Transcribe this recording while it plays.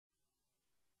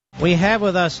We have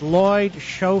with us Lloyd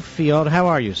Schofield. How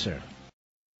are you, sir?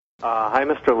 Hi,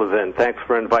 Mr. Levin. Thanks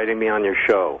for inviting me on your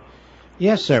show.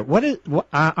 Yes, sir.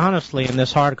 Honestly, in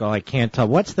this article, I can't tell.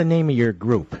 What's the name of your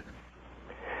group?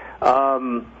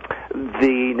 The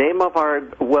name of our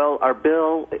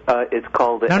bill is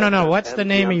called... No. What's the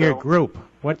name of your group?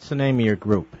 What's the name of your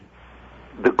group?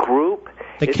 The group?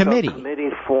 The committee. It's a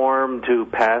committee formed to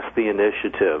pass the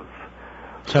initiative.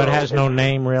 So it has no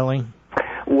name, really?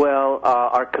 Well,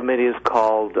 our committee is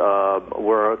called,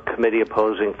 we're a committee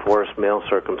opposing forced male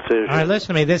circumcision. All right, listen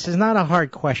to me. This is not a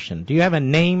hard question. Do you have a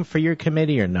name for your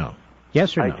committee or no?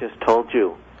 Yes or no? I just told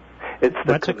you. It's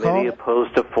the Committee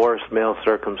Opposed to Forced Male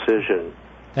Circumcision.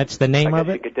 That's the name of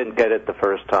it? You didn't get it the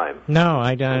first time. No,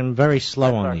 I'm very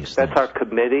slow on these things. That's our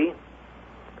committee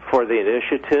for the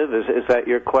initiative. Is that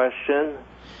your question?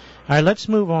 All right, let's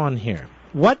move on here.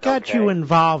 What got you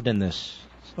involved in this,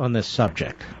 on this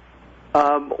subject?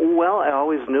 Well, I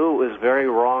always knew it was a very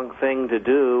wrong thing to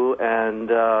do, and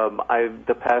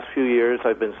the past few years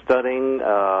I've been studying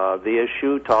the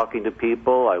issue, talking to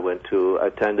people. I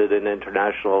attended an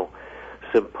international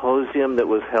symposium that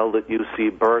was held at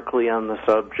UC Berkeley on the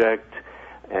subject,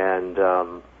 and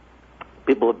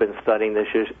people have been studying this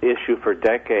issue for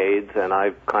decades, and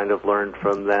I've kind of learned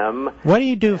from them. What do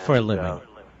you do for a living?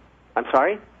 I'm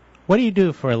sorry? What do you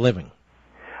do for a living?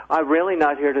 I'm really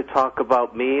not here to talk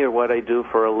about me or what I do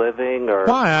for a living. Or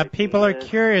why? People are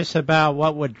curious about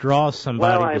what would draw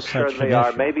somebody to such an issue. Well, I'm sure they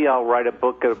are. Maybe I'll write a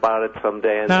book about it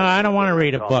someday. No, I don't want to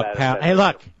read a book, pal. Hey,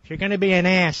 look, if you're going to be an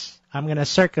ass, I'm going to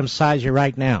circumcise you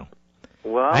right now.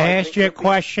 Well, I asked you a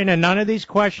question, and none of these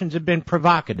questions have been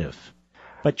provocative.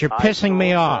 But you're pissing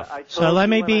me off. So let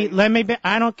me be,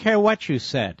 I don't care what you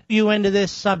said. You into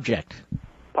this subject.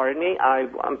 Pardon me?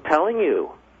 I'm telling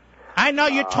you. I know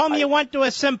you told me you went to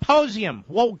a symposium.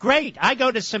 Well, great. I go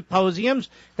to symposiums.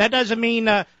 That doesn't mean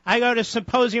I go to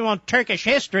symposium on Turkish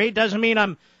history. It doesn't mean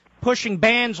I'm pushing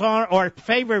bans on or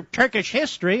favor Turkish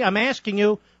history. I'm asking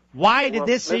you, why did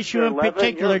this issue in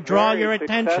particular draw your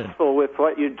attention? You're successful with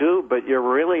what you do, but you're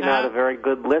really not a very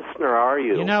good listener, are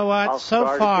you? You know what? So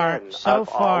far,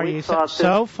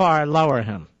 lower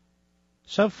him.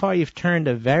 So far, you've turned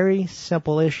a very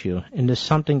simple issue into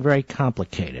something very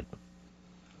complicated.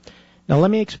 Now,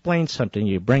 let me explain something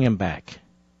to you. Bring him back.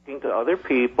 To other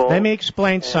people. Let me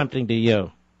explain something to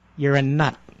you. You're a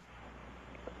nut.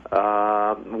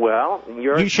 Well,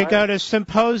 you should go to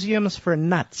symposiums for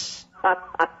nuts. And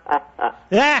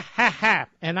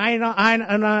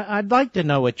I'd like to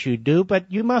know what you do,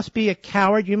 but you must be a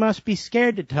coward. You must be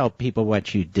scared to tell people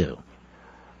what you do.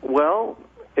 Well,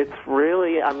 it's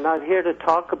really, I'm not here to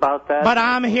talk about that. But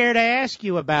I'm here to ask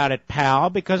you about it, pal,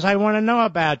 because I want to know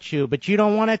about you, but you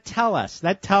don't want to tell us.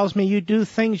 That tells me you do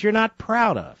things you're not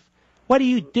proud of. What do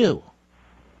you do?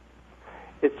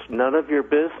 It's none of your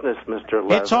business, Mr.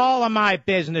 Levin. It's all of my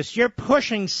business. You're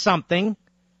pushing something.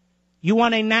 You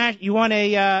want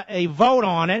a vote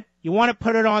on it. You want to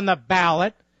put it on the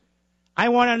ballot. I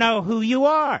want to know who you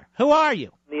are. Who are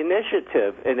you? The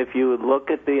initiative, and if you look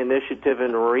at the initiative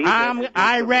and read it,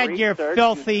 I read your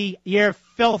filthy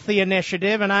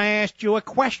initiative, and I asked you a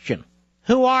question.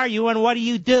 Who are you, and what do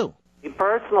you do?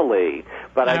 Personally,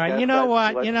 but all right, you know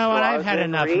what? I've had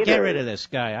enough. Get rid of this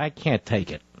guy. I can't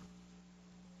take it.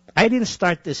 I didn't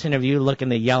start this interview looking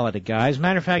to yell at a guy. As a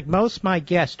matter of fact, most of my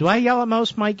guests. Do I yell at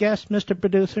most of my guests, Mr.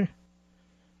 Producer?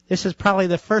 This is probably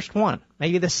the first one,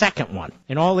 maybe the second one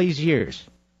in all these years.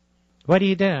 What do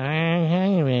you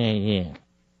do?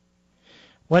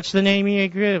 What's the name of your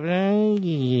group?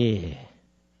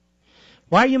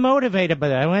 Why are you motivated by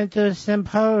that? I went to a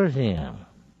symposium.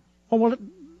 Well,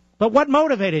 but what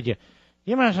motivated you?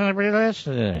 You must not be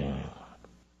listening.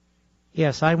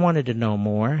 Yes, I wanted to know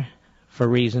more for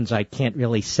reasons I can't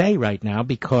really say right now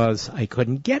because I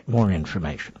couldn't get more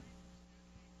information.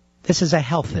 This is a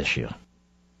health issue.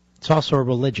 It's also a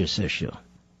religious issue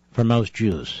for most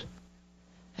Jews.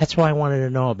 That's why I wanted to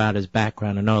know about his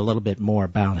background and know a little bit more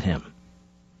about him.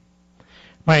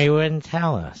 Well, he wouldn't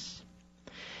tell us.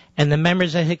 And the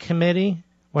members of the committee,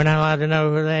 we're not allowed to know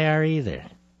who they are either.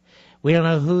 We don't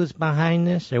know who's behind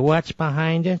this or what's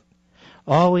behind it.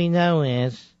 All we know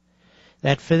is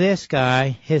that for this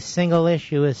guy, his single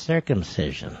issue is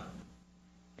circumcision.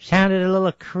 Sounded a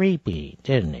little creepy,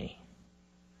 didn't he?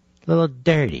 A little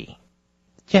dirty.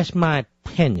 Just my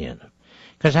opinion,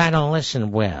 because I don't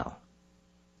listen well.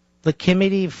 The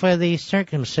Committee for the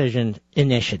Circumcision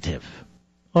Initiative,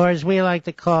 or as we like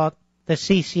to call it, the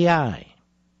CCI.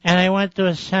 And I went to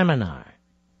a seminar,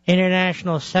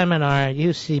 international seminar at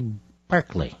UC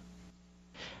Berkeley.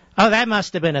 Oh, that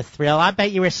must have been a thrill. I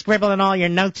bet you were scribbling all your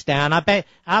notes down.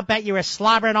 I'll bet you were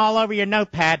slobbering all over your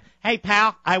notepad. Hey,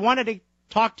 pal, I wanted to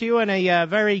talk to you in a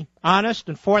very honest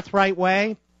and forthright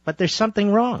way, but there's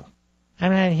something wrong.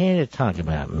 I'm not here to talk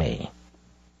about me.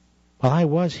 Well, I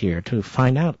was here to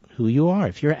find out who you are.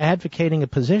 If you're advocating a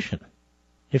position,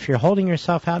 if you're holding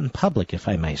yourself out in public, if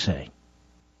I may say,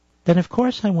 then of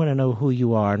course I want to know who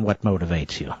you are and what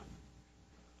motivates you.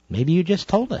 Maybe you just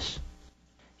told us.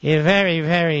 You're very,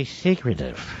 very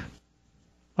secretive.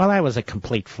 Well, that was a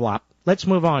complete flop. Let's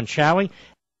move on, shall we?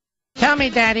 Tell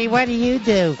me, Daddy, what do you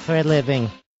do for a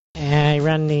living? I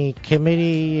run the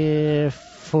Committee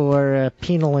for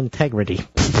Penal Integrity.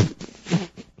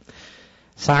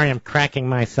 Sorry, I'm cracking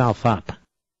myself up.